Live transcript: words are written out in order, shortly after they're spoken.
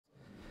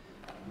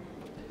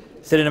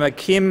Senator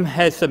McKim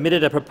has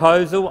submitted a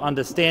proposal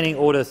under Standing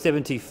Order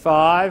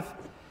 75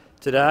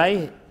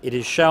 today. It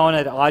is shown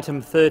at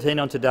item 13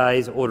 on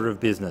today's order of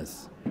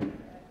business.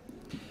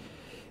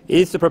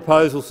 Is the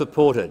proposal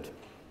supported?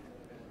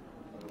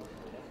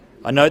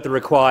 I note the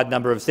required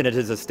number of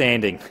senators are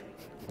standing.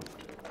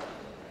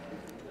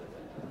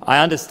 I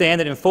understand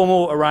that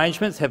informal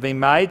arrangements have been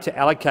made to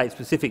allocate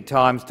specific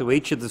times to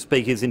each of the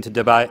speakers into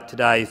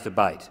today's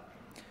debate.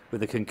 With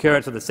the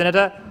concurrence of the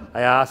senator,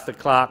 I ask the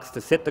clerks to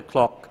set the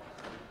clock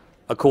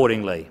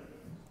accordingly.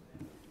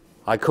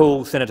 I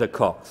call Senator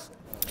Cox.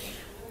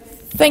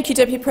 Thank you,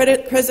 Deputy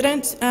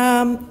President.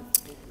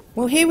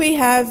 Well, here we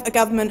have a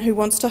government who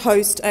wants to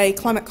host a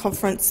climate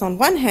conference on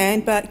one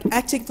hand, but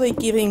actively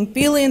giving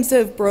billions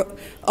of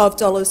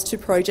dollars to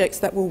projects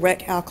that will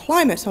wreck our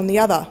climate on the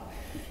other.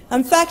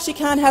 In fact, you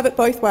can't have it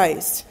both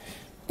ways.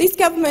 This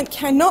government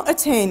cannot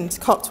attend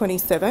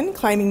COP27,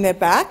 claiming they're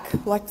back,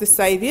 like the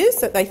saviours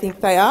that they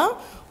think they are,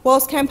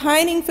 whilst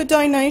campaigning for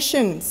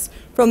donations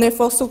from their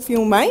fossil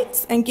fuel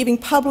mates and giving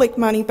public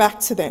money back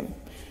to them.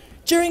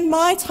 During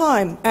my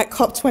time at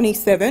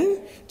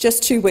COP27,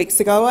 just 2 weeks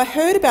ago, I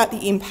heard about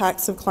the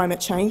impacts of climate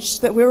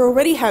change that we're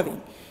already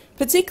having,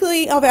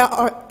 particularly of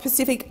our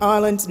Pacific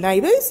Island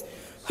neighbours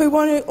who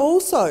want to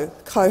also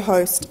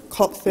co-host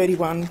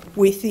COP31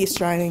 with the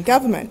Australian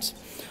government.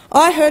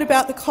 I heard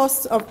about the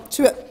costs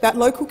that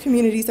local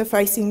communities are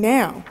facing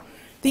now,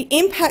 the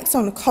impacts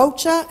on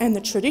culture and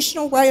the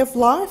traditional way of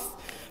life.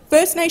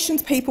 First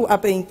Nations people are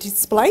being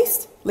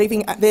displaced,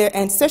 leaving their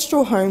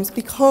ancestral homes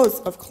because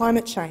of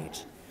climate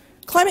change.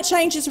 Climate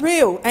change is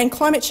real and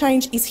climate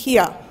change is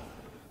here.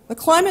 The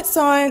climate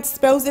science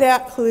spells it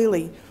out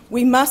clearly.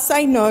 We must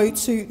say no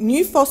to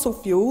new fossil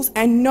fuels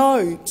and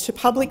no to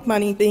public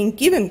money being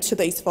given to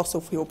these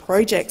fossil fuel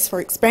projects for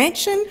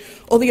expansion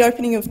or the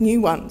opening of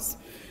new ones.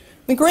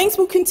 The Greens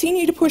will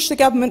continue to push the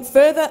government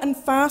further and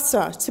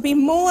faster to be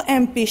more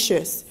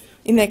ambitious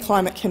in their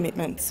climate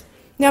commitments.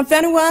 Now,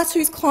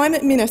 Vanuatu's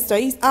Climate Minister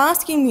is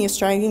asking the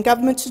Australian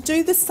government to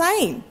do the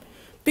same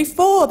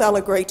before they'll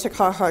agree to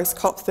co-host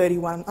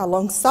COP31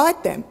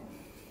 alongside them.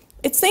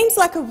 It seems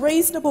like a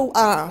reasonable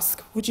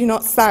ask, would you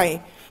not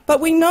say? But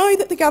we know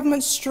that the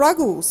government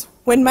struggles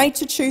when made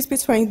to choose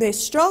between their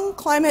strong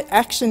climate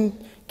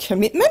action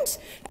commitment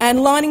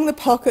and lining the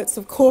pockets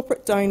of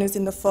corporate donors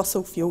in the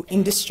fossil fuel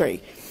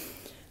industry.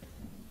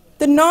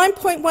 The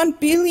 $9.1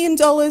 billion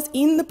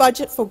in the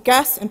budget for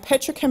gas and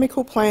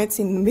petrochemical plants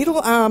in the Middle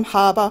Arm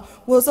Harbour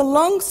was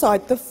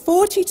alongside the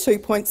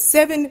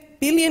 $42.7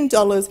 billion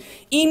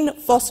in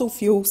fossil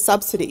fuel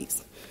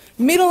subsidies.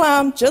 Middle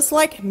Arm, just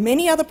like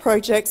many other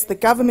projects the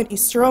government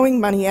is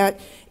throwing money at,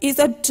 is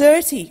a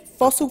dirty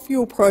fossil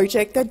fuel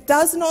project that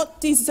does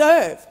not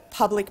deserve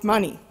public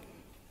money.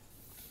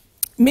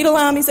 Middle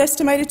Arm is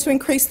estimated to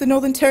increase the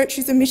Northern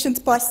Territory's emissions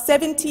by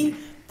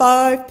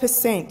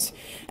 75%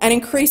 and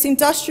increase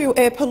industrial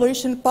air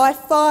pollution by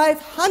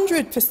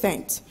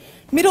 500%.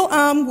 Middle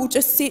Arm will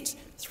just sit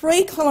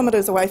 3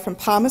 kilometres away from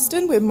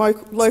Palmerston, where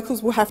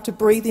locals will have to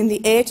breathe in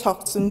the air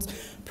toxins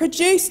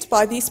produced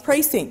by this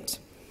precinct.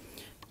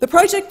 The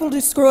project will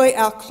destroy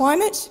our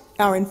climate,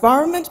 our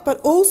environment,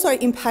 but also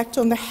impact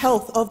on the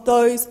health of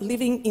those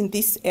living in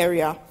this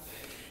area.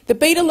 The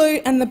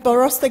Beetaloo and the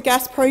Barossa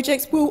gas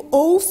projects will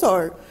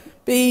also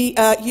be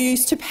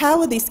used to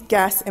power this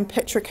gas and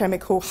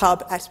petrochemical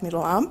hub at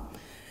Middle Arm.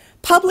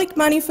 Public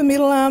money for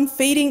Middle Arm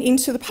feeding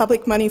into the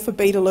public money for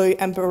Beetaloo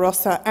and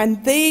Barossa,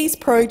 and these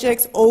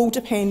projects all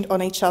depend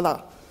on each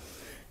other.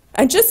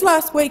 And just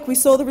last week we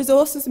saw the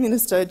Resources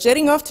Minister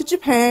jetting off to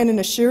Japan and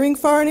assuring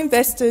foreign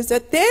investors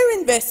that their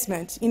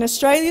investment in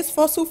Australia's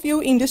fossil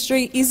fuel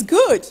industry is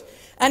good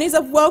and is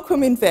a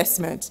welcome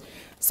investment.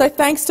 So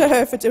thanks to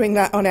her for doing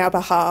that on our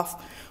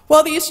behalf.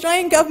 While the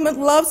Australian government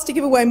loves to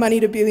give away money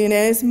to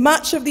billionaires,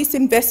 much of this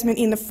investment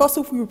in the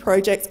fossil fuel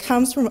projects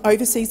comes from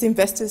overseas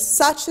investors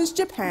such as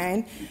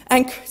Japan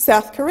and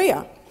South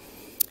Korea.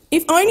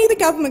 If only the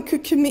government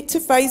could commit to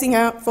phasing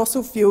out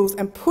fossil fuels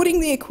and putting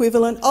the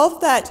equivalent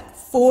of that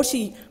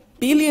 $40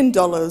 billion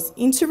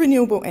into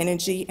renewable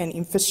energy and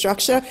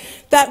infrastructure,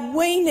 that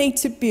we need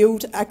to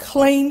build a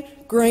clean,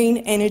 green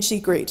energy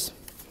grid.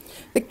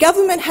 The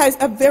government has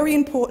a very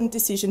important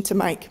decision to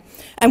make,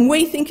 and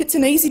we think it's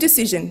an easy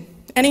decision,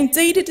 and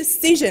indeed a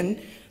decision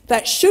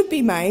that should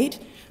be made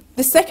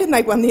the second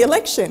they won the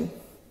election.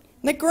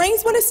 The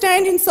Greens want to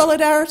stand in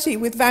solidarity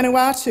with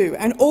Vanuatu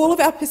and all of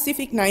our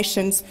Pacific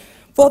nations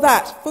for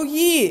that. For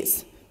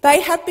years,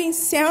 they have been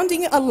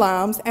sounding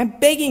alarms and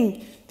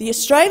begging the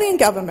Australian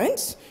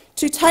government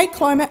to take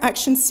climate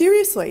action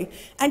seriously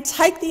and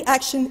take the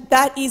action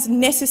that is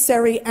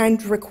necessary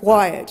and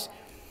required.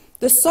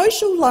 The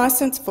social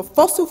licence for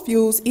fossil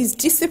fuels is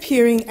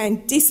disappearing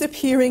and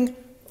disappearing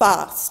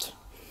fast.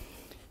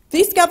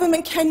 This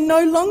government can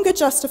no longer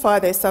justify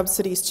their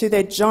subsidies to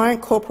their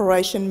giant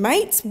corporation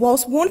mates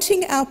whilst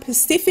wanting our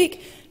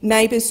Pacific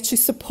neighbours to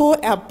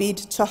support our bid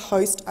to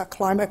host a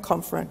climate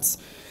conference.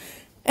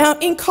 Now,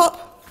 in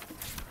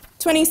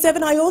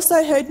COP27, I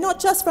also heard not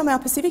just from our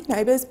Pacific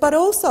neighbours, but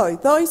also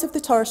those of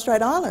the Torres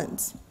Strait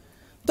Islands.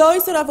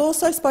 those that I've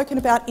also spoken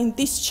about in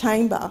this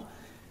chamber,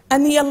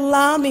 and the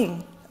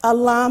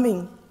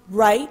alarming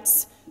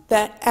rates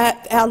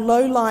that our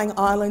low-lying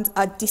islands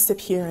are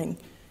disappearing.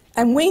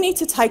 And we need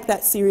to take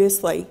that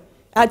seriously.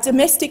 Our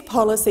domestic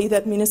policy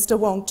that Minister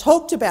Wong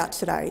talked about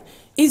today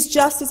is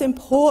just as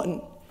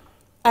important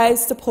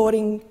as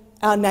supporting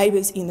our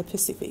neighbours in the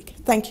Pacific.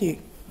 Thank you.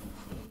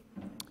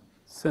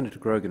 Senator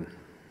Grogan.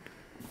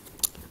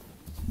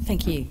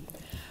 Thank you.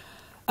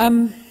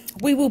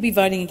 We will be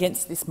voting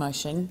against this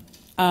motion,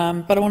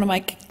 but I want to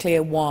make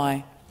clear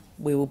why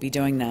we will be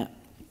doing that.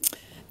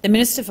 The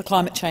Minister for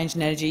Climate Change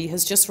and Energy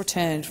has just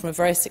returned from a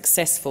very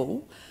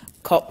successful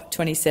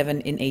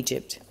COP27 in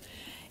Egypt,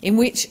 in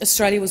which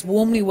Australia was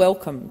warmly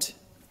welcomed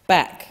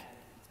back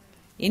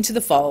into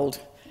the fold,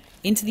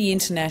 into the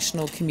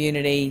international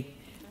community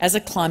as a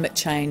climate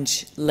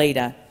change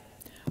leader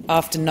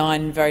after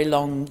 9 very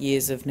long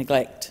years of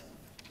neglect.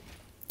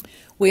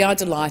 We are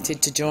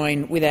delighted to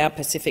join with our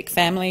Pacific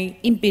family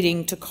in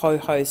bidding to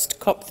co-host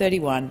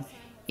COP31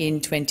 in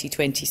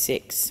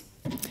 2026.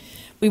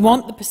 We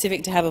want the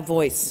Pacific to have a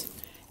voice,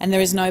 and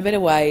there is no better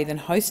way than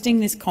hosting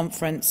this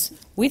conference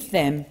with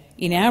them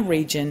in our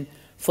region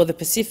for the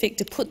Pacific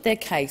to put their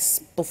case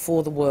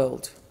before the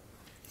world.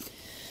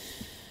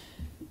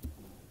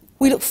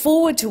 We look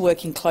forward to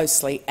working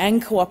closely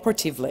and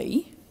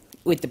cooperatively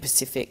with the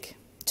Pacific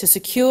to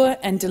secure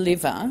and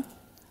deliver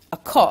a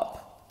COP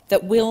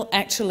that will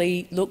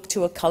actually look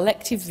to a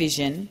collective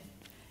vision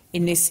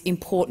in this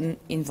important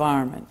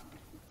environment.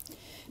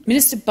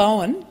 Minister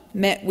Bowen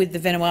met with the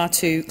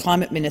Vanuatu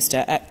Climate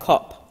Minister at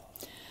COP,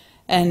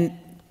 and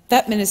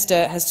that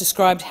minister has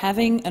described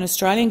having an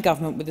Australian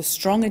government with a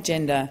strong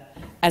agenda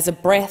as a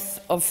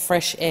breath of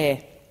fresh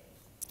air.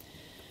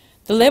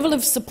 The level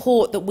of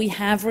support that we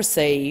have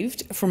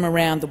received from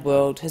around the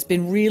world has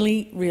been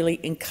really, really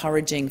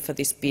encouraging for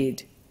this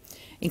bid,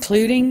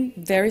 including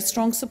very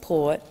strong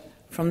support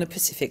from the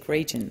Pacific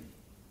region.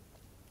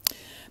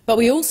 But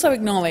we also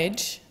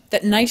acknowledge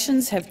that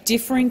nations have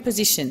differing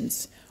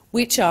positions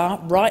which are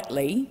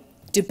rightly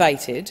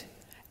debated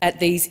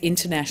at these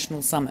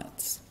international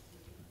summits.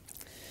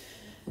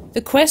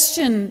 The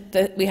question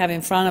that we have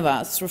in front of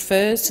us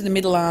refers to the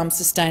Middle Arm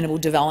Sustainable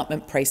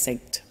Development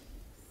Precinct.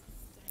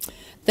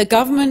 The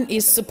government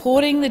is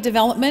supporting the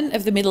development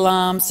of the Middle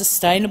Arm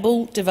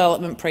Sustainable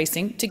Development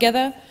Precinct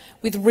together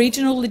with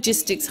regional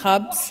logistics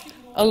hubs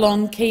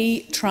along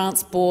key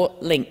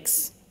transport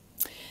links.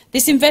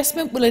 This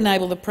investment will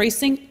enable the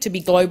precinct to be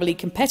globally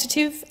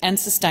competitive and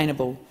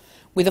sustainable,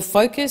 with a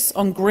focus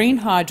on green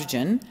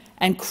hydrogen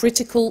and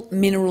critical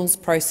minerals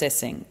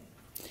processing.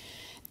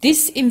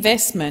 This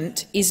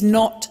investment is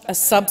not a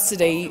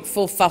subsidy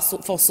for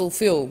fossil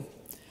fuel.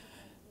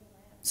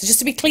 So just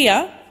to be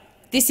clear,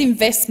 this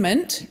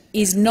investment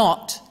is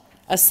not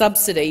a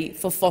subsidy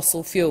for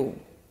fossil fuel.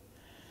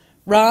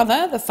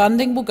 Rather, the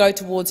funding will go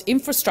towards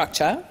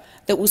infrastructure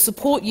that will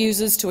support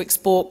users to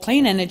export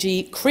clean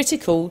energy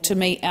critical to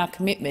meet our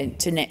commitment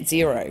to net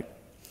zero.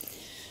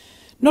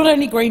 Not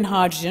only green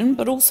hydrogen,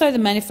 but also the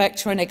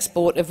manufacture and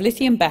export of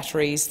lithium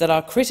batteries that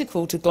are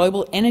critical to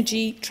global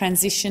energy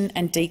transition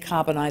and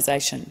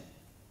decarbonisation.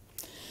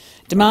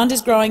 Demand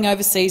is growing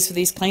overseas for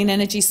these clean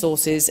energy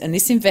sources, and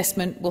this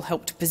investment will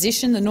help to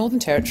position the Northern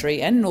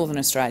Territory and Northern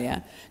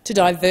Australia to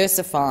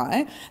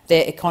diversify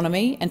their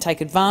economy and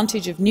take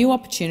advantage of new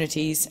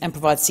opportunities and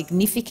provide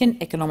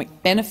significant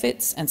economic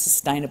benefits and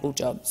sustainable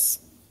jobs.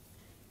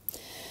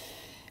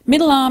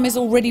 Middle Arm is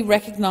already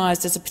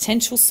recognised as a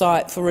potential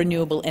site for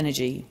renewable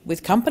energy,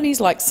 with companies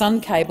like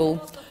Sun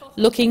Cable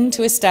looking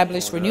to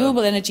establish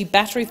renewable energy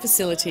battery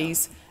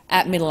facilities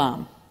at Middle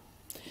Arm.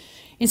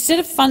 Instead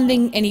of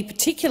funding any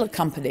particular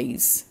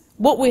companies,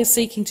 what we're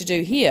seeking to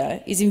do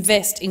here is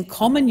invest in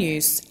common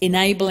use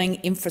enabling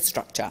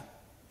infrastructure,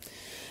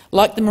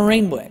 like the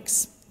Marine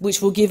Works,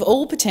 which will give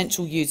all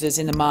potential users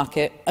in the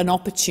market an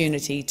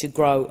opportunity to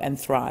grow and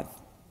thrive,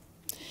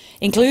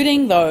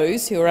 including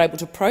those who are able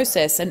to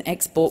process and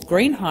export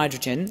green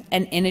hydrogen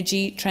and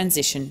energy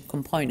transition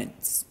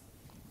components.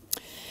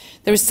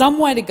 There is some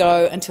way to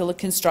go until the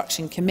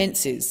construction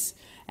commences,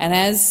 and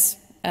as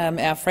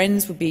our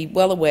friends would be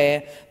well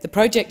aware, the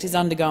project is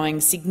undergoing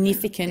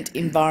significant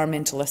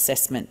environmental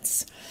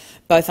assessments,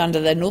 both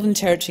under the Northern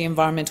Territory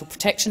Environmental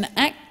Protection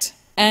Act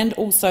and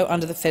also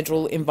under the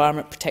Federal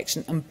Environment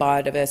Protection and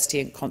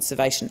Biodiversity and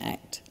Conservation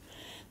Act.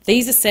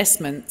 These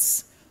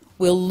assessments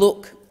will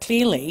look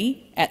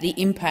clearly at the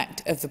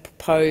impact of the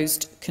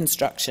proposed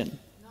construction.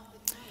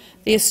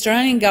 The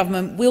Australian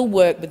government will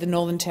work with the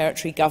Northern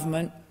Territory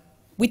government,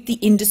 with the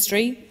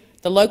industry,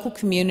 the local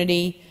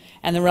community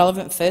and the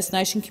relevant First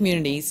Nation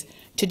communities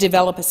to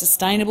develop a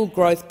sustainable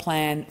growth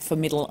plan for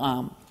Middle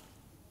Arm,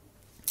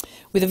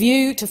 with a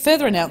view to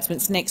further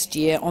announcements next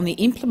year on the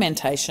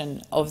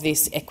implementation of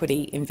this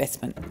equity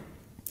investment.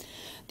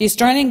 The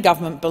Australian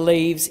government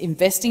believes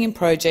investing in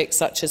projects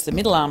such as the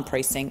Middle Arm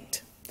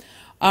Precinct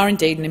are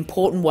indeed an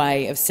important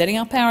way of setting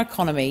up our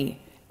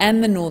economy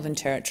and the Northern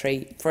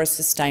Territory for a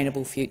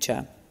sustainable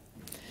future.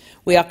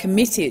 We are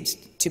committed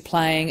to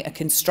playing a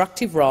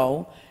constructive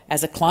role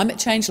as a climate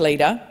change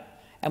leader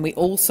and we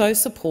also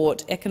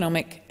support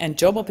economic and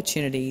job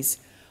opportunities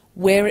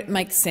where it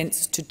makes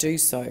sense to do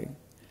so.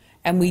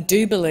 And we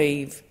do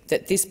believe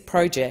that this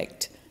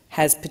project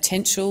has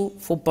potential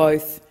for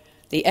both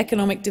the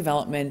economic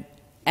development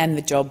and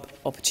the job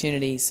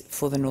opportunities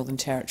for the Northern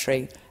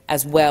Territory,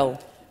 as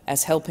well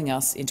as helping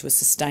us into a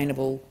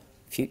sustainable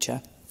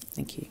future.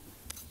 Thank you.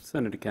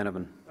 Senator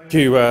Canavan. Thank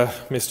you,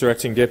 Mr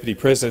Acting Deputy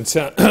President.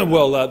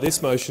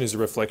 This motion is a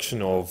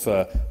reflection of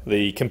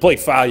the complete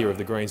failure of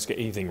the Greens to get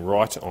anything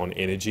right on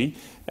energy,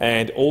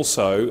 and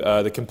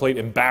also the complete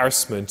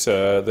embarrassment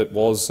that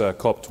was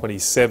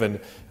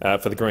COP27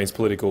 for the Greens'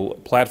 political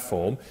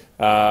platform.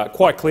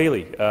 Quite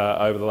clearly,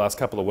 over the last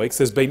couple of weeks,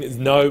 there's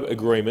been no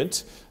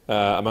agreement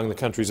among the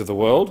countries of the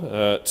world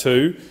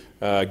to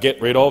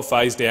get rid of,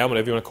 phase down,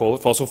 whatever you want to call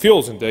it, fossil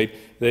fuels. Indeed,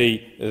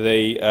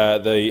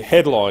 the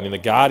headline in The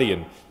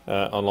Guardian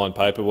online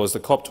paper was the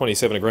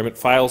COP27 agreement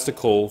fails to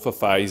call for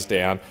phase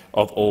down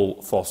of all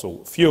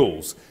fossil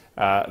fuels.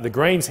 The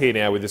Greens here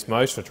now with this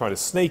motion are trying to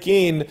sneak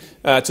in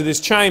to this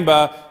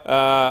chamber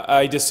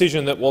a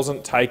decision that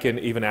wasn't taken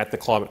even at the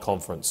climate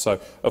conference. So,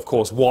 of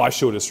course, why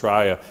should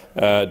Australia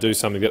do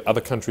something that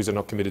other countries are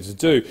not committed to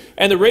do?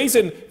 And the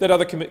reason that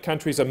other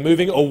countries are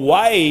moving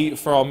away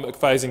from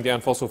phasing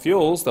down fossil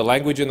fuels, the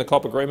language in the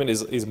COP agreement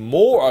is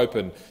more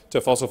open to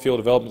fossil fuel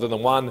development than the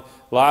one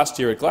last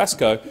year at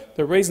Glasgow.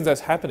 The reason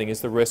that's happening is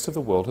the rest of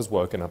the world has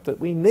woken up that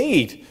we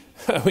need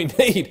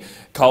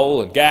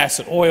coal and gas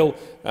and oil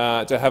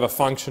to have a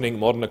functioning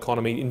modern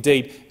economy,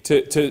 indeed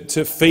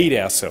to feed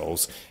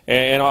ourselves.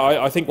 And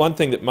I think one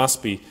thing that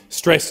must be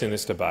stressed in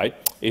this debate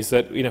is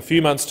that in a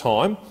few months'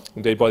 time,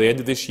 indeed by the end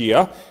of this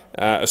year,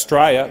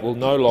 Australia will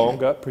no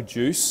longer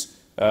produce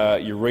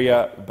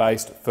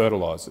urea-based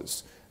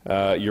fertilisers.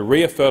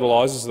 Urea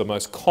fertilisers are the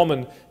most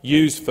common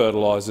used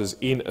fertilisers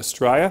in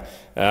Australia.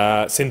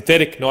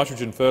 Synthetic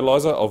nitrogen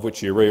fertiliser, of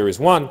which urea is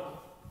one,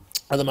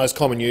 are the most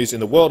common used in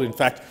the world. In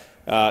fact,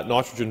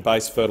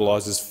 nitrogen-based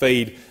fertilisers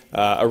feed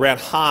around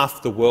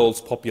half the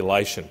world's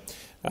population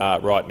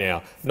right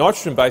now.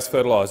 Nitrogen-based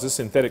fertilisers,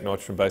 synthetic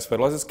nitrogen-based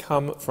fertilisers,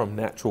 come from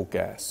natural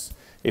gas.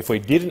 If we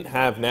didn't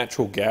have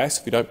natural gas,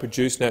 if we don't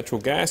produce natural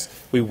gas,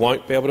 we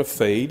won't be able to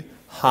feed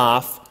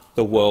half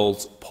the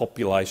world's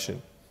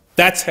population.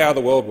 That's how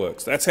the world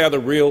works. That's how the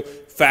real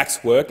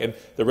facts work, and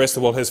the rest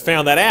of the world has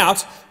found that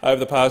out over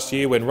the past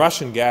year when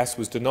Russian gas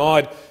was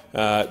denied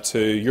to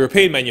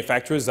European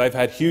manufacturers. They've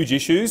had huge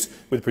issues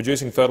with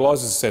producing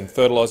fertilisers, sent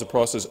fertiliser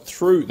prices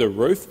through the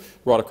roof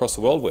right across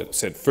the world. We've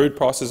sent food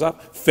prices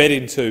up, fed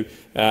into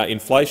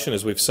inflation,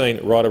 as we've seen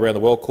right around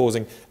the world,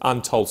 causing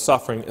untold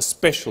suffering,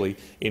 especially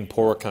in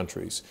poorer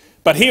countries.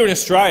 But here in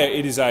Australia,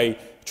 it is a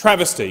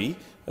travesty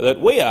that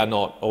we are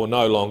not, or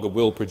no longer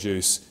will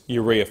produce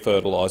urea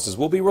fertilisers.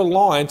 We'll be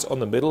reliant on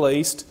the Middle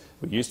East.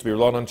 We used to be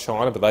reliant on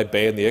China, but they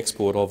banned the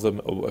export of them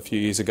a few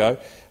years ago.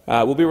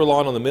 We'll be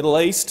reliant on the Middle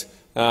East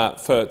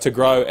to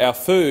grow our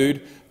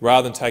food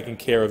rather than taking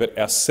care of it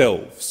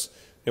ourselves.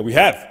 Now, we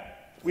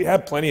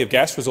have plenty of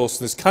gas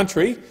resources in this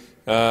country.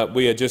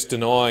 We are just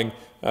denying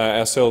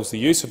ourselves the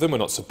use of them. We're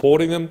not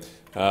supporting them.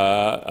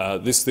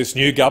 This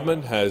new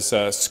government has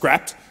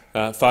scrapped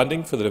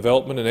funding for the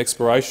development and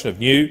exploration of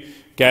new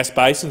gas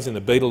basins in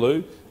the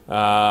Beetaloo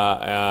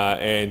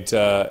and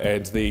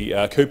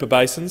the Cooper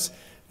basins.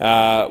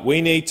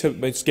 We need to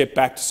get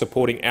back to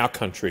supporting our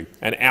country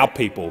and our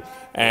people.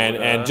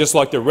 And just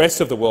like the rest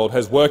of the world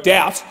has worked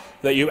out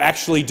that you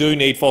actually do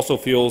need fossil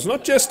fuels,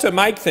 not just to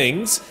make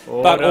things,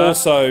 but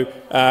also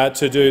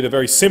to do the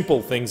very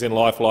simple things in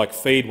life like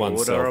feed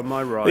oneself. Am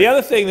I right? The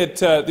other thing that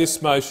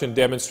this motion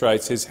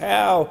demonstrates is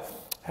how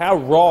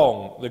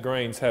wrong the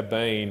Greens have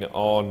been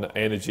on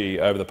energy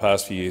over the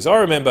past few years. I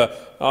remember,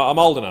 I'm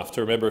old enough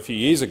to remember a few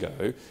years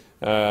ago,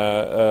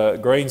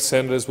 Green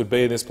senators would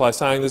be in this place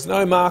saying there's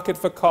no market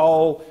for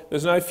coal,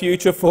 there's no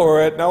future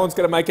for it, no one's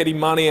going to make any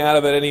money out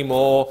of it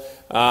anymore.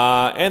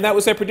 And that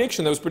was their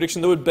prediction. There was a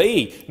prediction there would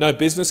be no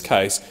business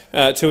case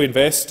to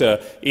invest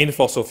in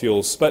fossil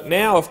fuels. But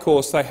now, of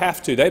course, they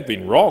have to. They've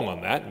been wrong on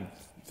that,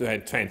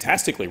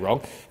 fantastically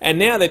wrong. And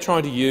now they're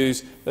trying to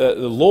use the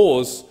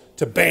laws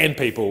to ban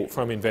people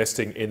from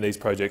investing in these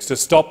projects, to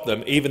stop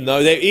them, even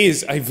though there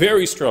is a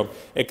very strong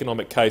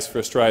economic case for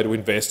Australia to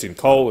invest in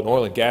coal and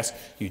oil and gas.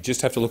 You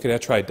just have to look at our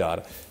trade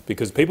data,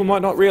 because people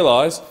might not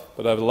realise,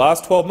 but over the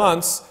last 12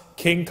 months,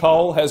 King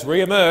Coal has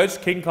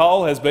re-emerged. King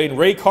Coal has been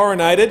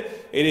re-coronated.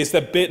 It is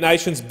the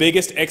nation's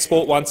biggest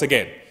export once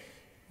again.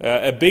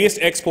 Our biggest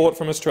export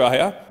from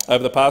Australia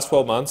over the past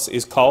 12 months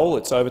is coal.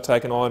 It's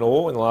overtaken iron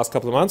ore in the last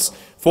couple of months.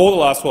 For the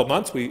last 12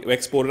 months, we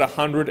exported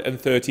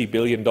 $130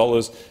 billion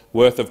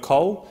worth of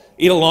coal.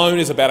 It alone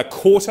is about a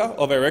quarter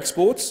of our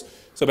exports.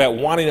 So about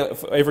 1 in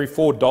every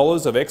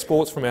 $4 of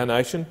exports from our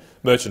nation,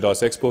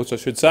 merchandise exports I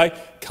should say,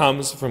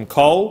 comes from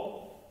coal.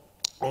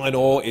 Iron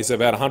ore is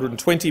about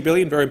 $120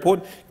 billion, very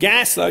important.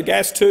 Gas, though,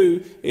 gas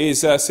too,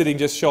 is sitting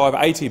just shy of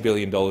 $80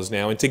 billion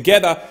now. And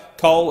together,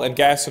 coal and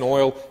gas and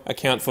oil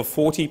account for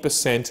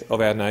 40%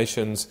 of our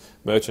nation's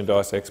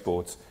merchandise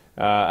exports.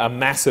 a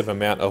massive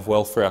amount of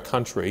wealth for our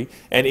country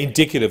and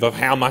indicative of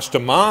how much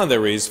demand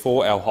there is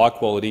for our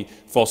high-quality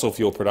fossil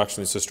fuel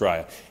production in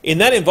Australia. In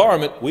that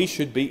environment, we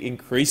should be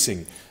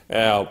increasing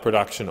our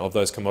production of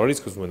those commodities,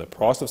 because when the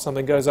price of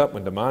something goes up,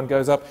 when demand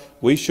goes up,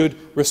 we should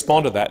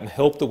respond to that and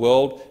help the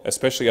world,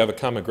 especially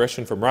overcome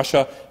aggression from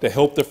Russia, to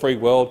help the free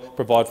world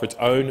provide for its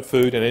own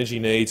food and energy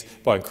needs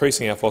by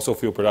increasing our fossil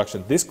fuel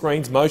production. This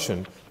Greens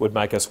motion would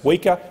make us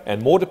weaker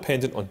and more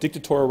dependent on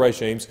dictatorial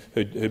regimes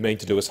who mean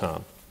to do us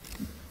harm.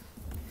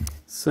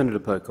 Senator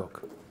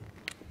Pocock.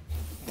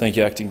 Thank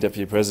you, Acting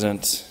Deputy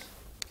President.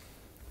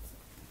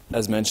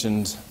 As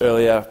mentioned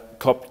earlier,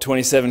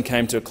 COP27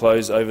 came to a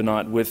close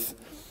overnight with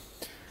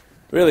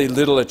really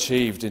little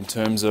achieved in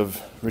terms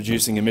of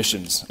reducing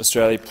emissions.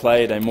 Australia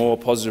played a more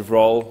positive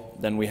role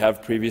than we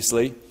have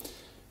previously,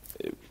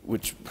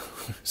 which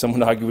some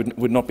would argue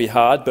would not be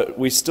hard, but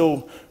we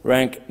still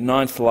rank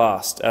 9th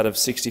last out of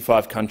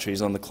 65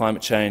 countries on the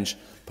Climate Change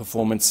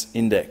Performance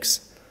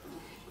Index.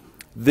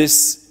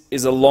 This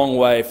is a long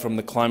way from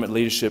the climate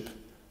leadership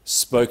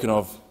spoken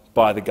of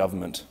by the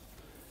government.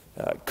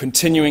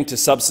 Continuing to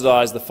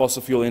subsidise the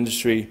fossil fuel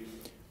industry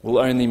will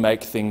only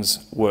make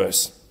things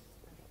worse.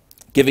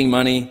 Giving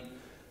money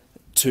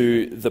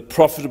to the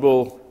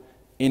profitable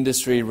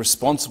industry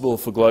responsible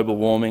for global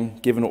warming,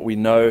 given what we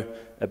know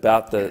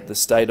about the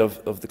state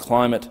of the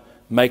climate,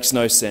 makes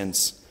no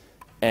sense.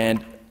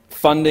 And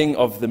funding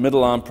of the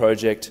Middle Arm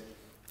project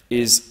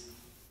is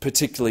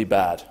particularly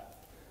bad.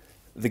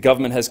 The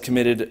government has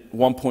committed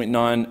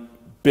 $1.9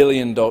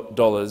 billion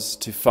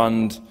to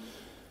fund,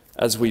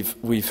 as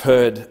we've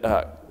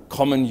heard,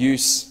 common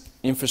use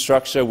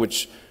infrastructure,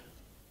 which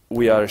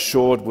we are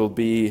assured will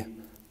be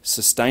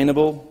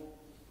sustainable.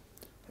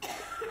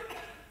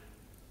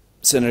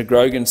 Senator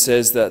Grogan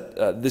says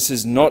that this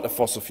is not a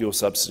fossil fuel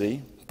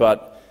subsidy,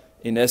 but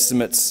in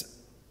estimates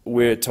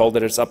we're told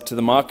that it's up to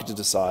the market to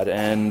decide,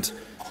 and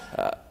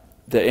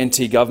the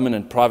NT government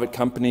and private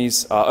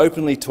companies are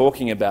openly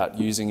talking about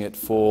using it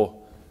for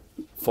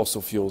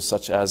fossil fuels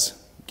such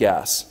as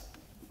gas.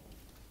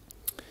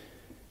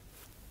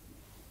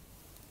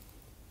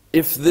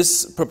 If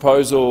this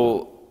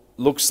proposal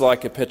looks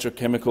like a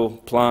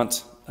petrochemical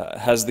plant,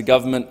 has the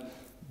government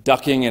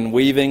ducking and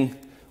weaving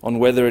on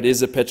whether it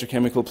is a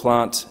petrochemical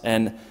plant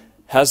and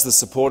has the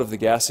support of the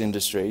gas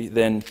industry,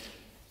 then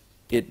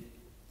it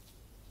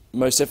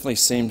most definitely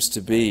seems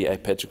to be a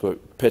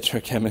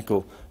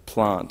petrochemical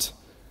plant.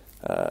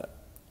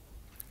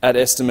 At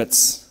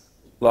estimates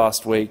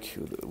last week,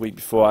 the week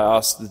before, I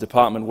asked the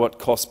department what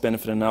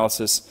cost-benefit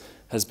analysis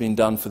has been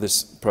done for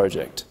this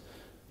project.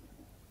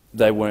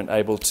 They weren't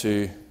able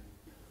to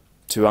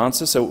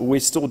answer, so we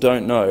still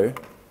don't know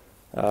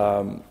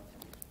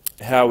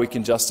how we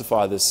can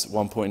justify this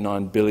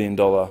 $1.9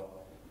 billion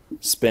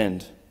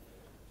spend.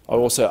 I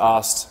also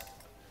asked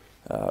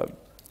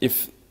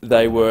if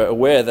they were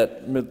aware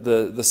that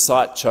the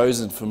site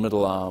chosen for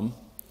Middle Arm,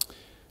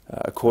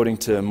 according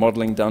to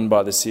modelling done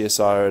by the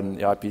CSIRO and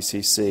the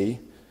IPCC,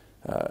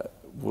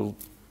 will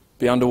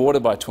be underwater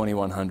by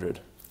 2100.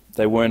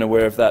 They weren't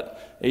aware of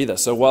that either.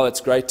 So while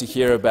it's great to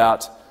hear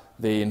about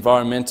the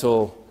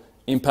environmental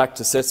impact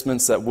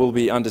assessments that will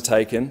be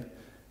undertaken,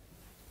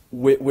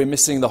 we're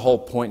missing the whole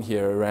point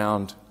here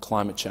around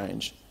climate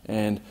change.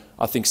 And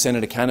I think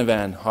Senator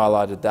Canavan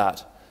highlighted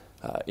that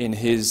in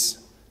his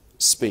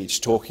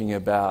speech, talking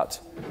about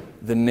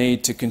the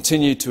need to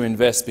continue to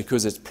invest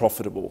because it's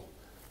profitable.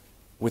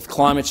 With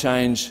climate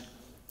change,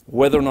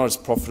 whether or not it's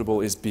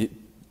profitable is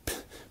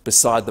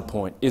beside the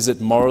point. Is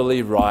it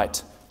morally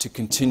right to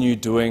continue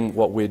doing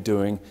what we're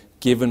doing,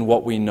 given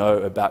what we know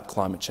about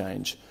climate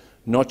change?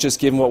 Not just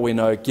given what we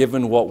know,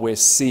 given what we're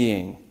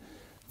seeing,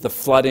 the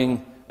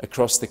flooding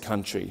across the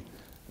country,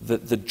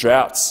 the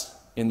droughts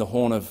in the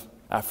Horn of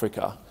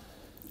Africa.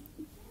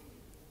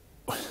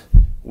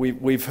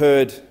 We've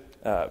heard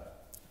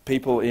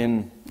people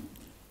in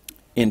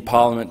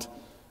Parliament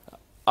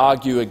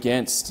argue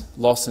against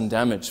loss and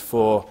damage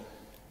for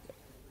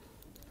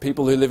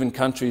people who live in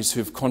countries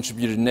who've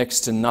contributed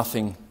next to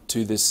nothing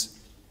to this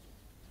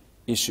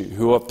issue,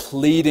 who are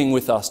pleading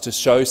with us to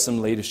show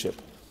some leadership.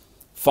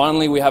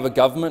 Finally, we have a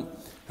government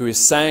who is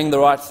saying the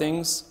right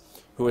things,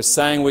 who is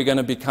saying we're going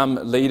to become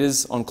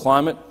leaders on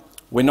climate.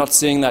 We're not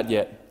seeing that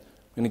yet.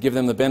 We're going to give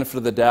them the benefit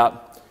of the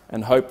doubt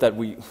and hope that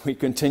we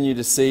continue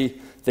to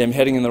see them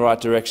heading in the right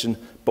direction.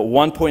 But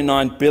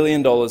 $1.9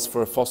 billion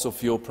for a fossil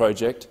fuel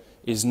project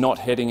is not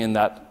heading in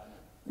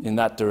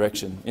that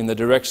direction, in the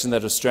direction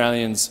that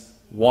Australians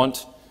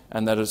want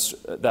and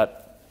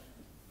that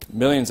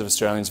millions of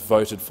Australians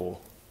voted for.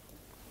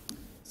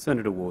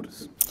 Senator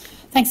Waters.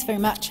 Thanks very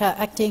much,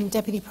 Acting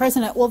Deputy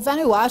President. Well,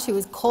 Vanuatu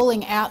is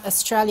calling out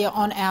Australia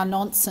on our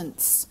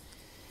nonsense.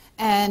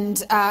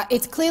 And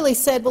it's clearly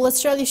said, well,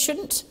 Australia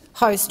shouldn't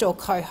host or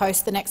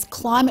co-host the next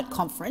climate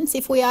conference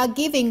if we are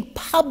giving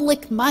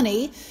public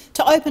money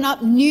to open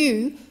up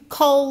new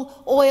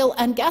coal, oil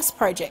and gas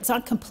projects. I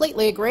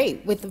completely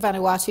agree with the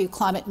Vanuatu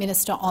Climate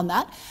Minister on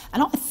that.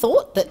 And I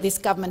thought that this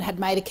government had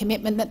made a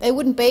commitment that there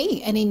wouldn't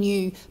be any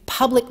new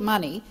public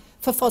money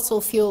for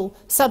fossil fuel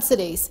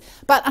subsidies.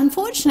 But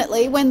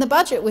unfortunately, when the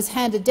budget was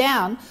handed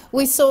down,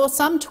 we saw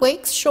some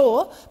tweaks,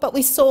 sure, but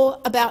we saw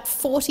about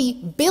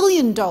 $40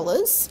 billion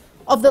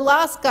of the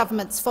last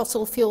government's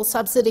fossil fuel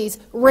subsidies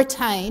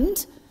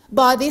retained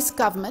by this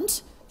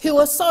government, who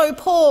are so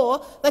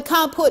poor they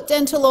can't put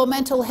dental or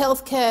mental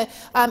health care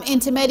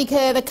into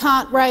Medicare, they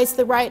can't raise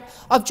the rate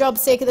of job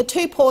seeker. They're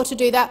too poor to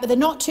do that, but they're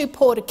not too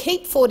poor to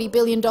keep $40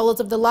 billion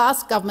of the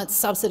last government's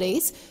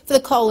subsidies for the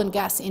coal and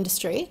gas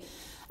industry.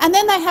 And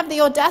then they have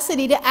the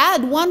audacity to add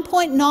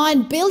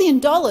 $1.9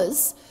 billion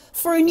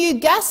for a new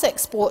gas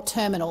export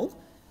terminal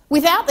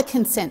without the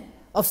consent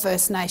of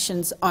First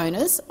Nations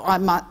owners.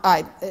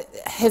 I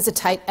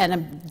hesitate and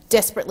am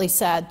desperately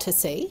sad to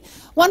see.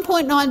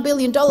 $1.9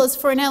 billion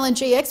for an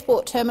LNG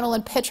export terminal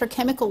and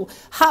petrochemical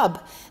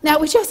hub. Now,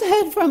 we just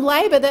heard from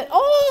Labor that,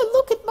 oh,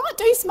 look, it might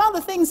do some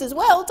other things as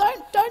well.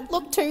 Don't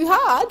look too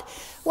hard.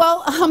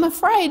 Well, I'm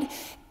afraid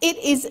it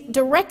is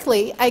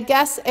directly a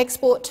gas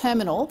export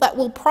terminal that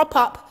will prop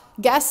up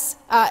gas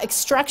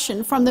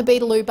extraction from the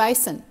Beetaloo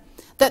Basin,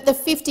 that the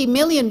 $50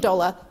 million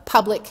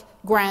public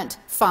grant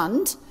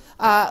fund,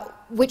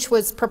 which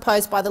was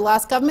proposed by the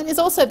last government, is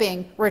also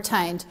being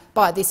retained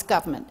by this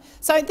government.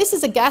 So this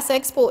is a gas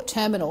export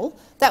terminal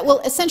that will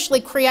essentially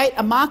create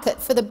a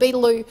market for the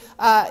Beetaloo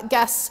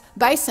gas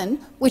basin,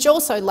 which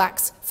also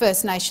lacks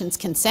First Nations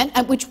consent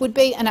and which would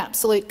be an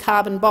absolute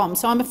carbon bomb.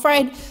 So I'm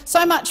afraid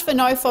so much for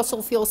no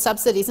fossil fuel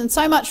subsidies and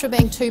so much for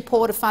being too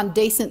poor to fund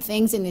decent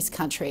things in this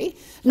country,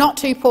 not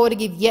too poor to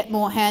give yet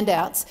more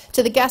handouts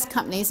to the gas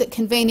companies that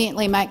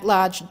conveniently make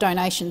large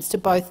donations to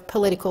both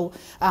political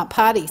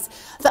parties.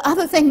 The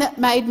other thing that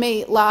made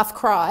me laugh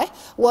cry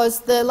was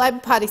the Labor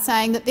Party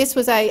saying that this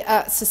was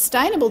a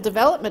sustainable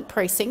development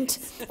precinct,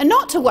 and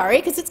not to worry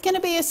because it's going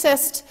to be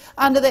assessed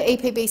under the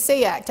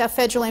EPBC Act, our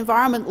federal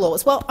environment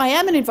laws. Well, I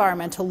am an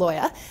environmental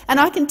lawyer and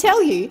I can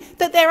tell you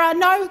that there are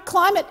no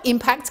climate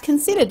impacts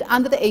considered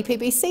under the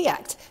EPBC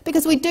Act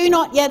because we do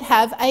not yet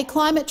have a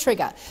climate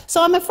trigger.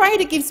 So I'm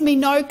afraid it gives me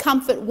no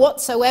comfort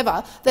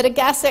whatsoever that a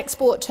gas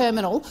export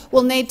terminal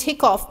will need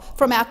tick-off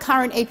from our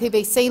current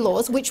EPBC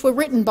laws, which were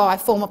written by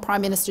former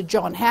Prime Minister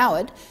John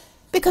Howard,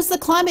 because the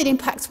climate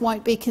impacts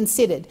won't be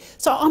considered.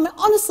 So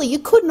honestly, you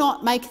could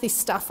not make this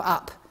stuff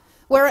up.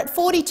 We're at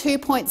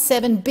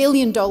 $42.7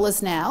 billion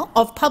now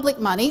of public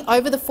money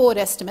over the Ford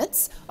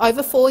estimates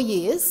over 4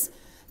 years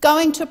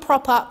going to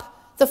prop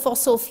up the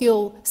fossil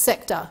fuel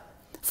sector.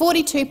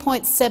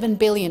 $42.7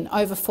 billion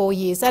over 4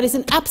 years. That is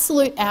an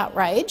absolute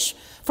outrage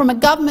from a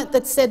government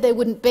that said there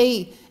wouldn't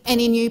be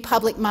any new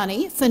public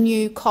money for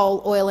new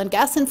coal, oil and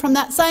gas, and from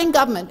that same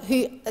government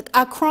who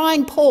are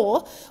crying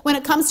poor when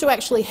it comes to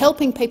actually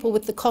helping people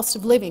with the cost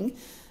of living,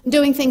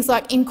 doing things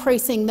like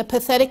increasing the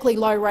pathetically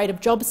low rate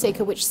of job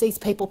seeker, which sees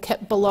people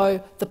kept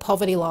below the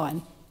poverty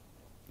line.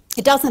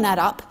 It doesn't add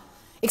up,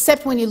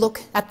 except when you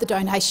look at the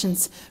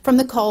donations from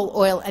the coal,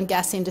 oil and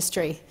gas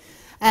industry.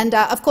 And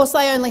of course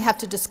they only have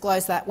to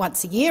disclose that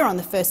once a year on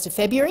the 1st of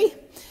February.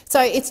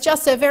 So it's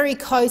just a very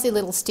cosy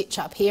little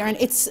stitch-up here, and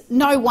it's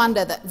no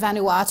wonder that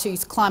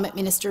Vanuatu's Climate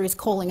Minister is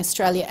calling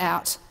Australia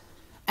out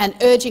and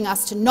urging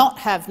us to not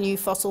have new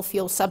fossil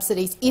fuel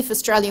subsidies if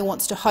Australia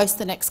wants to host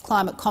the next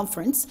climate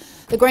conference.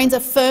 The Greens are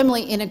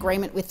firmly in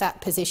agreement with that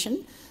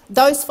position.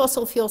 Those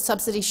fossil fuel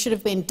subsidies should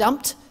have been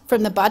dumped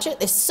from the budget.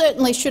 There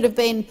certainly should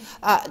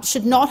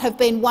not have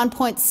been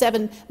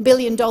 $1.7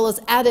 billion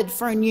added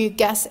for a new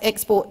gas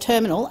export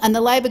terminal, and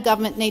the Labor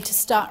government need to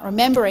start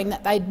remembering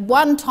that they'd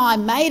one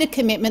time made a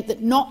commitment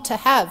that not to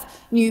have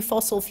new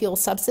fossil fuel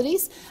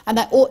subsidies, and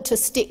they ought to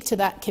stick to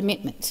that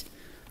commitment.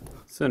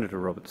 Senator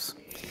Roberts.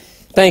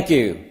 Thank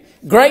you.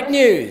 Great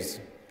news.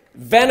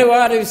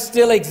 Vanuatu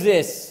still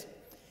exists.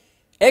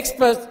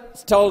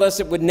 Experts told us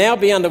it would now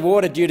be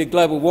underwater due to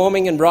global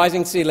warming and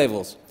rising sea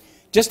levels.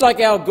 Just like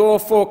Al Gore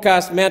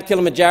forecast, Mount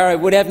Kilimanjaro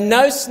would have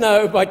no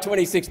snow by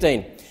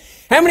 2016.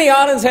 How many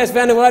islands has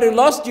Vanuatu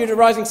lost due to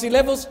rising sea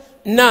levels?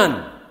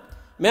 None.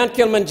 Mount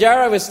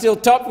Kilimanjaro is still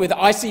topped with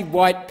icy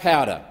white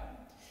powder.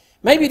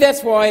 Maybe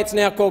that's why it's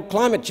now called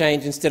climate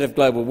change instead of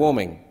global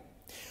warming.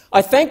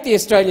 I thank the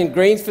Australian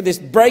Greens for this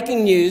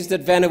breaking news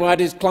that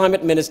Vanuatu's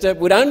Climate Minister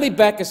would only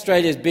back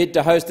Australia's bid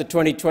to host the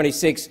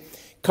 2026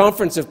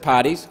 Conference of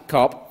Parties,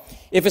 COP,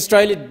 if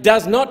Australia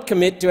does not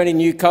commit to any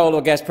new coal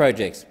or gas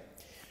projects.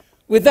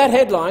 With that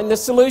headline, the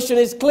solution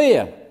is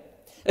clear.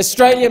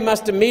 Australia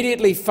must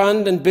immediately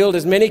fund and build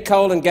as many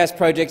coal and gas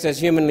projects as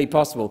humanly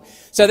possible.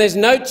 So there's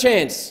no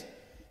chance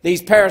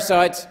these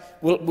parasites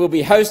will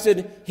be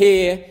hosted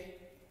here,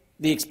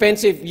 the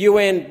expensive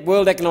UN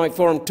World Economic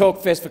Forum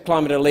Talkfest for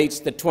Climate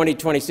Elites, the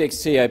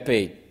 2026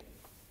 COP.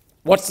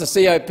 What's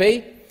the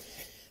COP?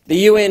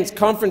 The UN's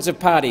Conference of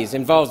Parties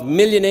involves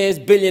millionaires,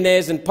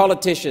 billionaires and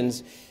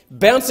politicians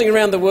bouncing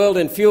around the world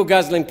in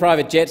fuel-guzzling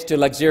private jets to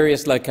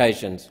luxurious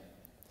locations,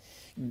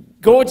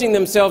 gorging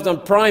themselves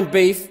on prime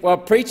beef while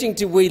preaching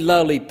to we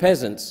lowly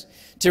peasants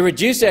to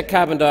reduce our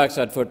carbon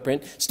dioxide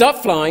footprint, stop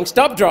flying,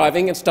 stop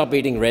driving and stop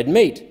eating red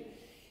meat.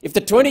 If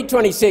the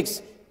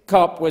 2026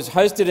 COP was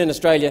hosted in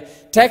Australia,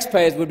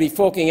 taxpayers would be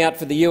forking out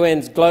for the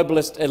UN's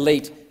globalist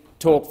elite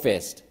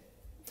Talkfest.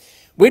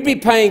 We'd be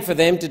paying for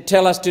them to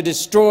tell us to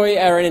destroy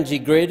our energy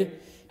grid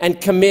and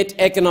commit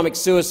economic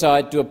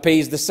suicide to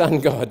appease the sun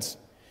gods.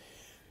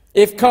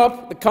 If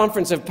COP, the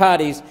Conference of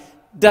Parties,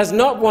 does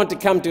not want to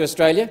come to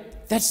Australia,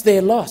 that's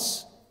their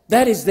loss.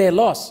 That is their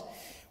loss.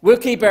 We'll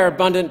keep our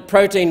abundant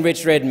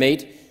protein-rich red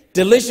meat,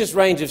 delicious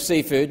range of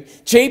seafood,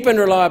 cheap and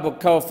reliable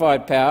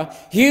coal-fired power,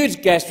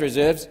 huge gas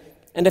reserves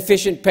and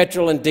efficient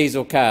petrol and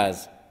diesel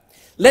cars.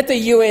 Let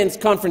the UN's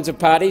Conference of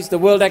Parties, the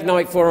World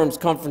Economic Forum's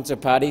Conference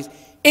of Parties,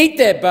 eat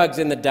their bugs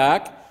in the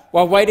dark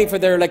while waiting for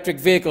their electric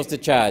vehicles to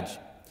charge.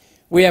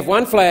 We have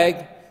one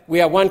flag,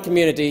 we are one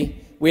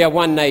community, we are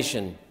one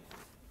nation.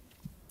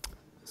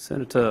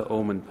 Senator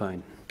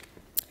Allman-Payne.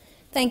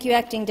 Thank you,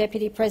 Acting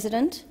Deputy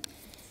President.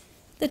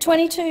 The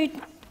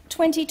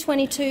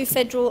 2022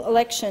 federal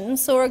election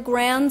saw a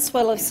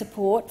groundswell of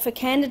support for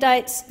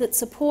candidates that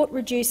support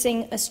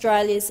reducing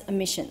Australia's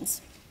emissions.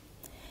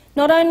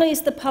 Not only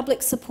is the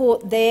public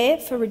support there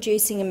for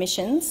reducing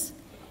emissions,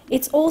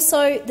 it's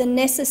also the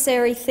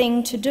necessary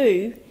thing to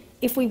do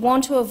if we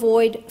want to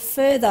avoid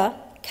further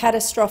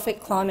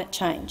catastrophic climate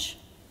change.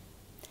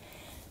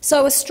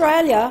 So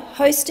Australia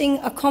hosting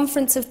a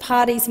Conference of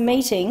Parties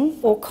meeting,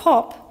 or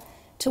COP,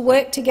 to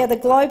work together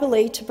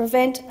globally to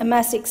prevent a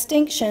mass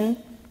extinction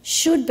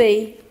should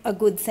be a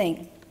good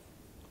thing.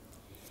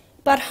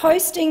 But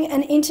hosting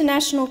an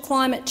international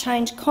climate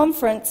change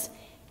conference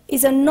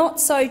is a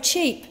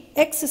not-so-cheap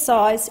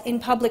exercise in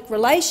public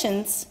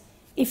relations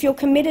if you're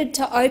committed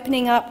to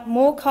opening up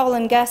more coal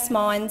and gas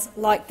mines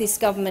like this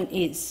government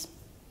is.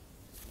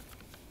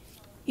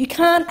 You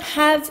can't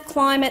have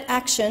climate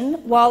action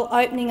while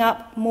opening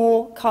up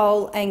more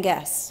coal and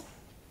gas.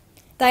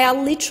 They are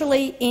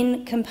literally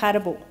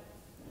incompatible.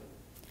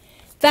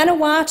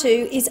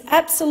 Vanuatu is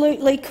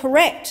absolutely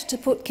correct to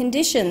put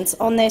conditions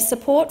on their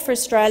support for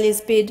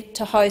Australia's bid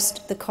to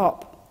host the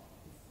COP.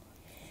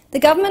 The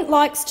government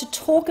likes to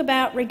talk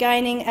about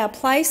regaining our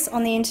place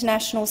on the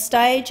international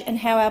stage and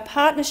how our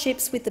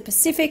partnerships with the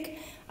Pacific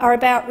are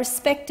about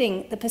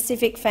respecting the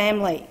Pacific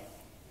family.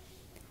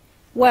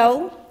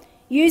 Well,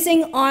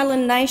 using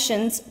island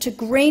nations to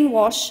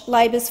greenwash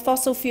Labor's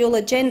fossil fuel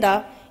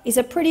agenda is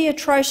a pretty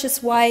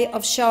atrocious way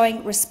of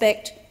showing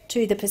respect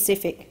to the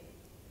Pacific.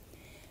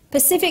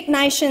 Pacific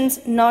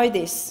nations know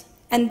this,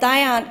 and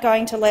they aren't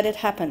going to let it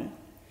happen.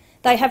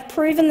 They have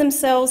proven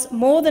themselves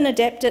more than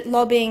adept at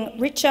lobbying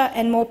richer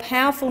and more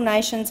powerful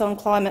nations on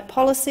climate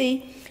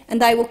policy,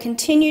 and they will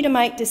continue to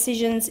make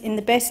decisions in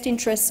the best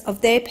interests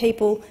of their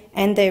people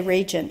and their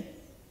region.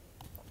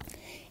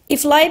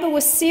 If Labor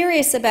was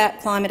serious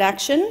about climate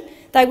action,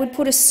 they would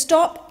put a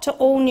stop to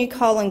all new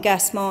coal and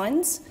gas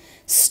mines,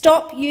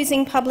 stop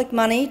using public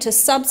money to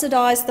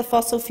subsidise the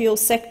fossil fuel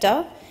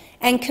sector,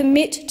 and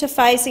commit to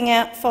phasing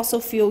out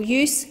fossil fuel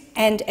use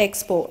and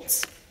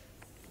exports.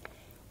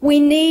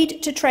 We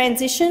need to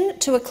transition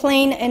to a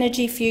clean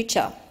energy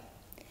future.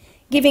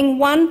 Giving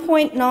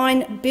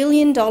 $1.9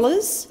 billion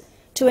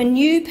to a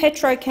new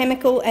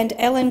petrochemical and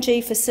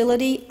LNG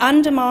facility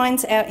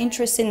undermines our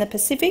interests in the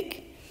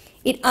Pacific,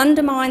 it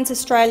undermines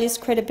Australia's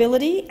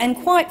credibility and,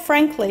 quite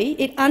frankly,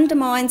 it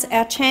undermines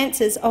our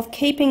chances of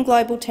keeping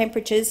global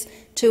temperatures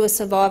to a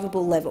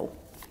survivable level.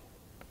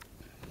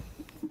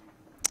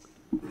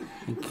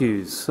 Thank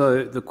you.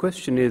 So the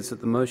question is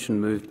that the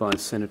motion moved by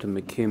Senator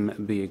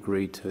McKim be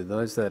agreed to.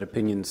 Those that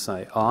opinion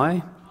say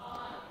aye.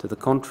 To the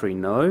contrary,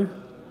 no.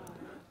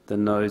 The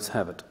noes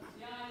have it.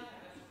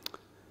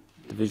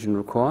 Division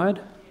required.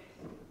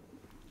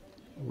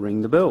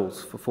 Ring the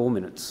bells for 4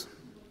 minutes.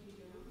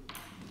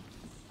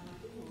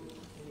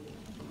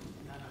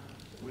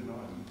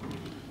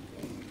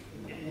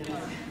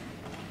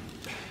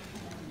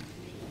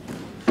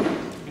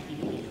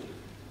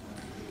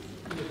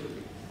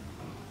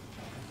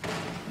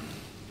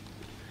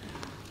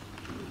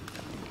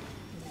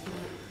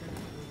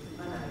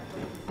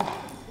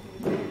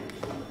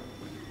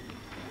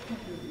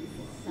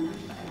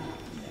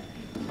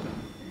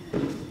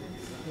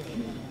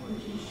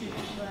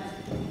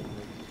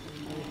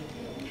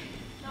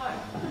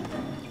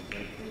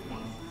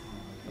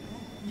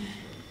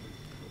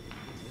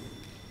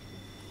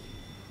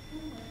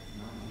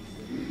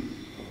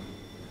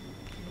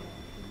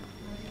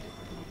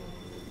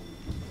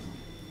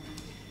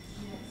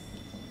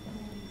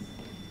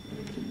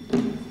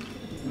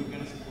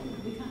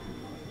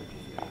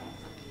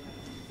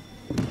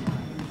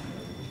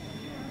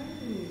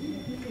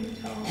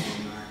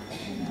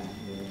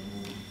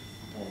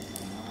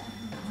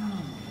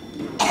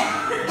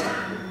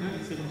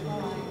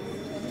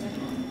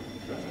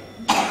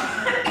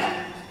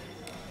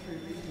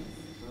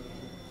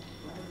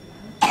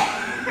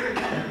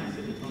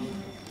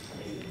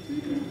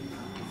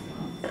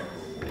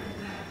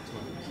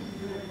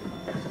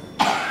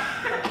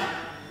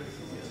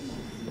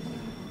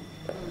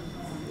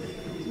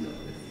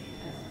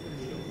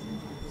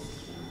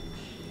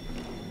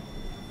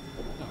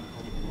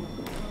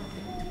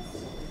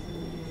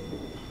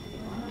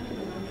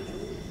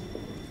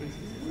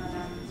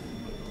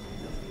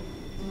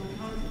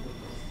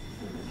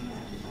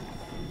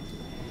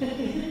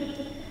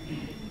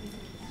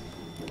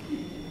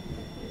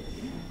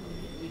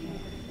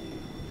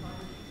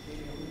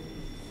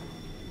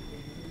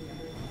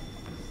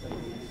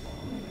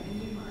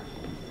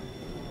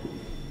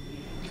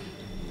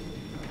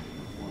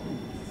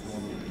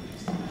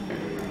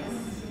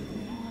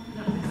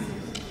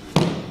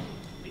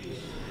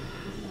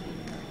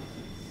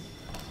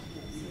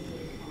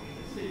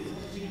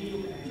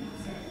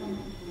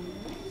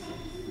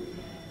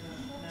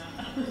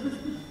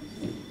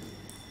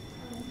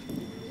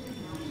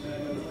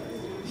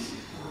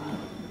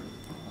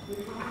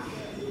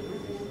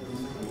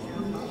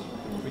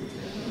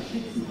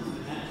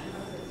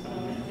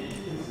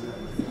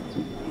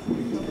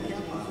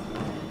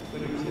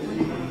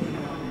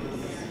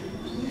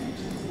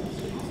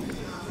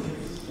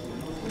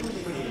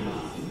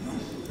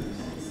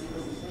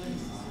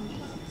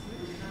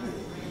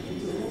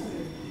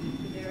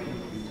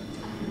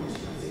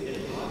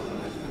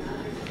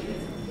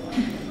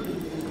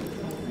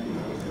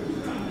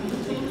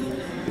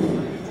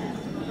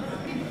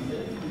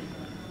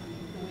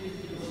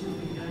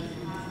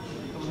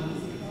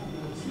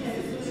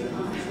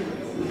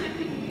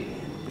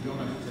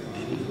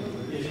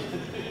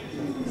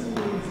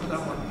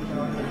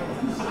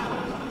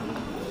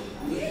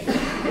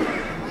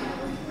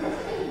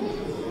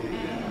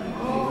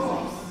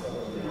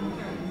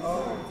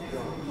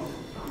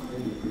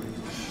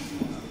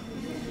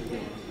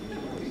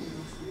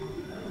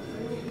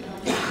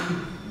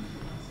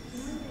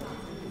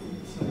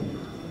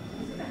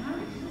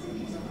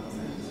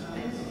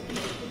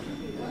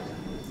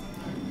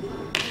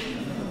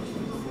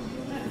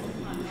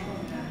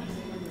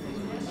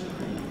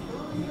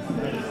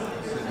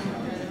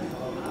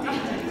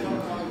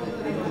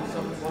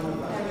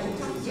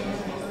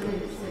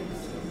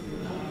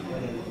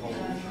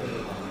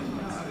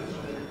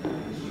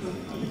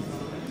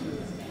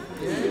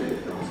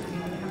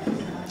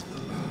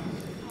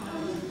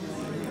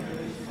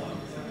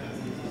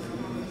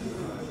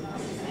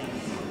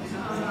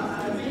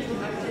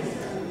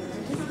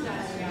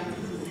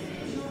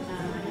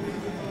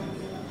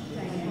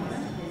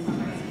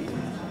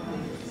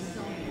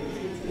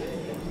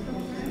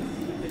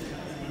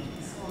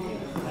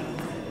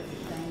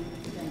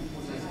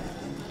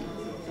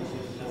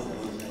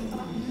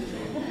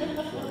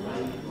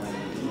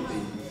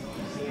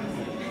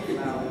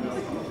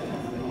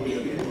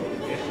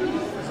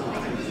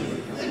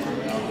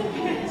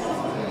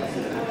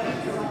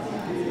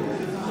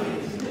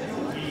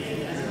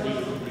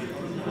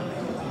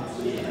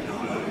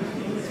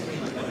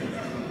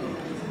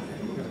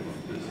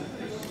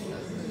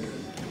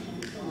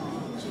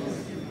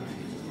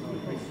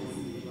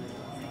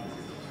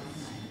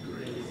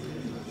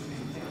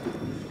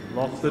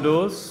 Lock the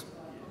doors.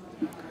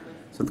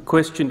 So the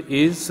question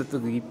is that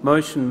the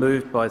motion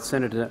moved by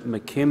Senator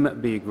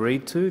McKim be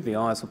agreed to. The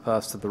ayes will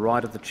pass to the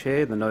right of the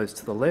chair, the noes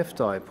to the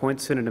left. I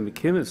appoint Senator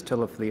McKim as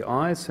teller for the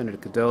ayes, Senator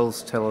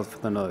Cadell's teller for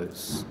the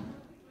noes.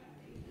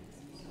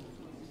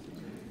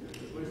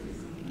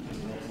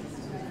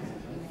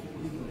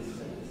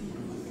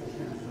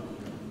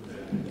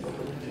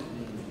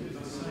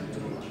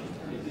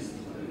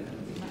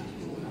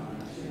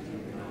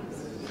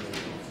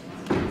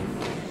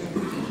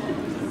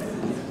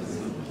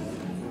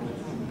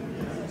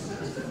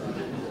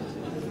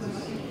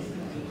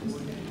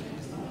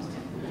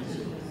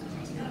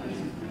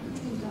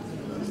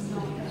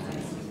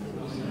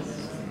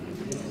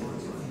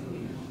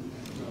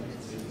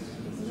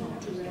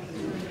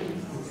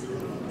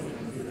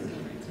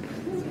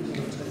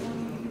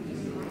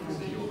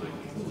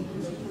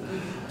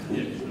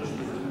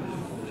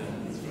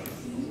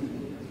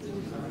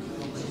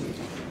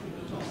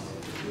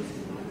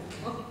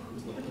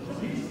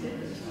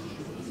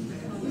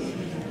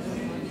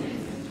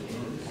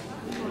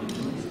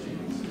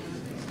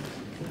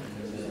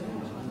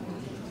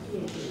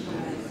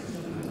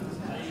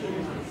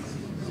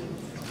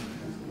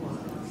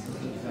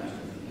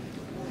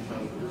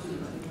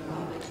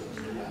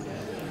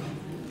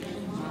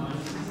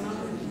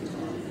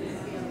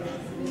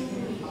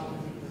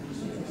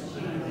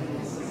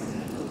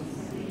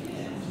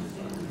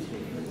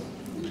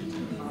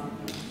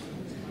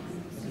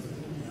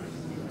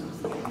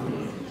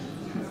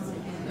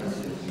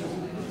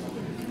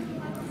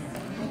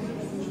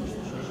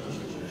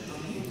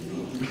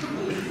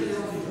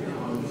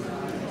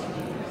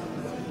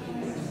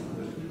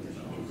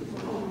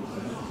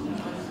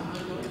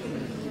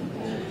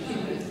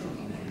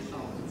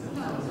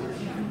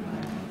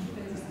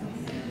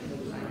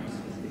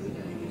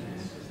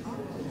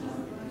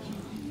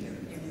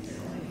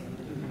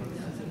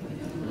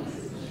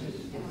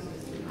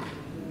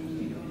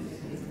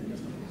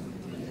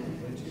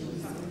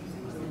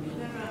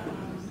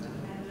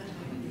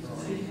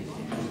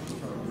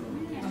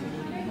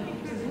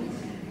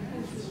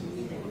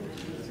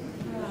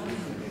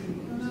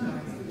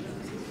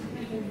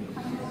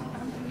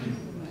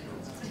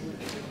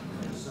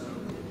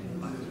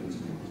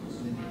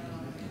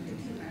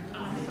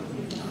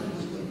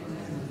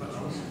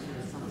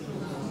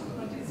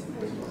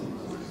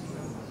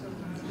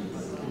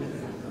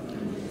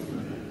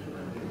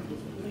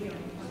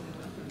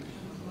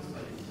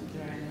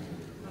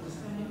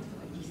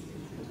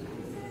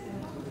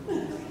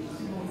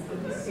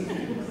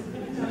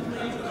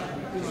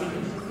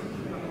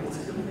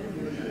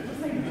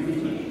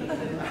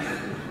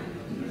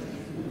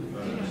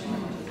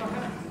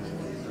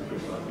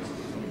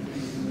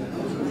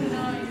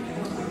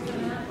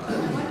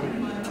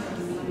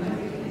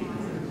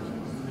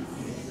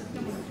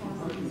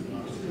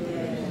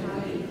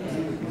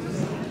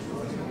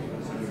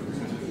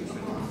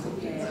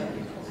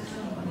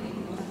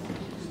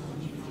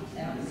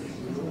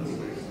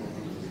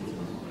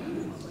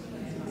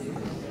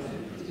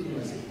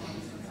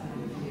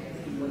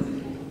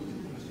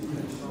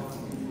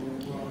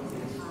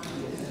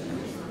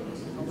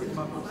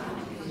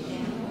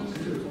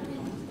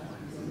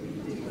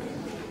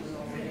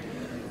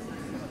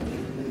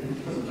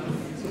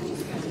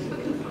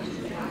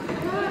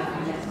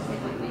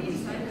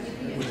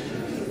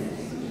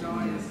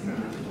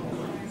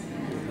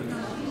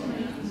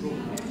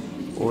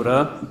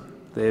 Order.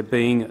 There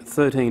being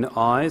 13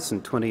 ayes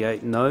and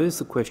 28 noes,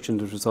 the question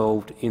is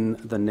resolved in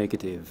the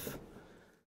negative.